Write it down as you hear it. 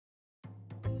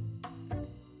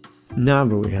Now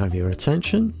that we have your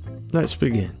attention, let's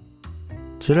begin.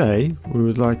 Today we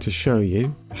would like to show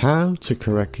you how to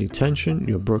correctly tension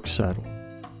your Brooks saddle.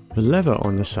 The lever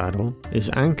on the saddle is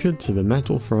anchored to the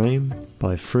metal frame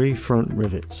by 3 front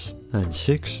rivets and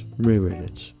 6 rear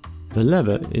rivets. The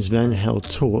lever is then held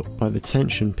taut by the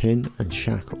tension pin and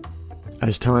shackle.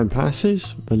 As time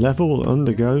passes, the lever will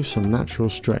undergo some natural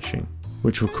stretching,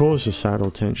 which will cause the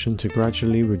saddle tension to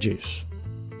gradually reduce.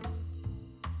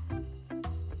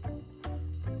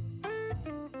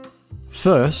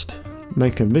 First,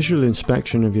 make a visual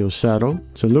inspection of your saddle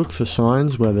to look for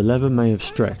signs where the lever may have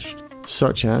stretched,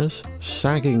 such as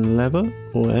sagging lever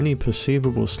or any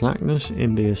perceivable slackness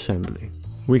in the assembly.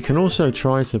 We can also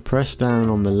try to press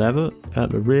down on the lever at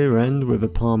the rear end with the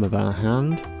palm of our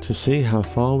hand to see how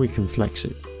far we can flex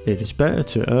it. It is better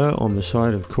to err on the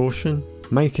side of caution,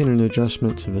 making an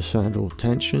adjustment to the saddle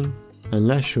tension,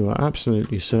 unless you are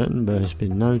absolutely certain there has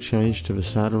been no change to the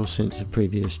saddle since the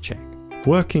previous check.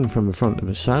 Working from the front of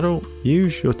the saddle,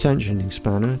 use your tensioning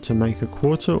spanner to make a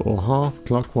quarter or half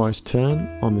clockwise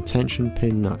turn on the tension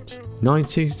pin nut,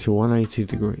 90 to 180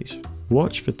 degrees.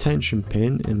 Watch the tension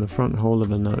pin in the front hole of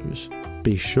the nose.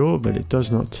 Be sure that it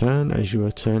does not turn as you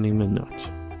are turning the nut.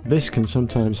 This can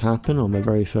sometimes happen on the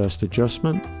very first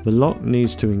adjustment. The lock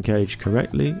needs to engage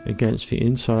correctly against the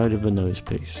inside of the nose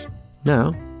piece.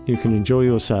 Now, you can enjoy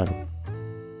your saddle.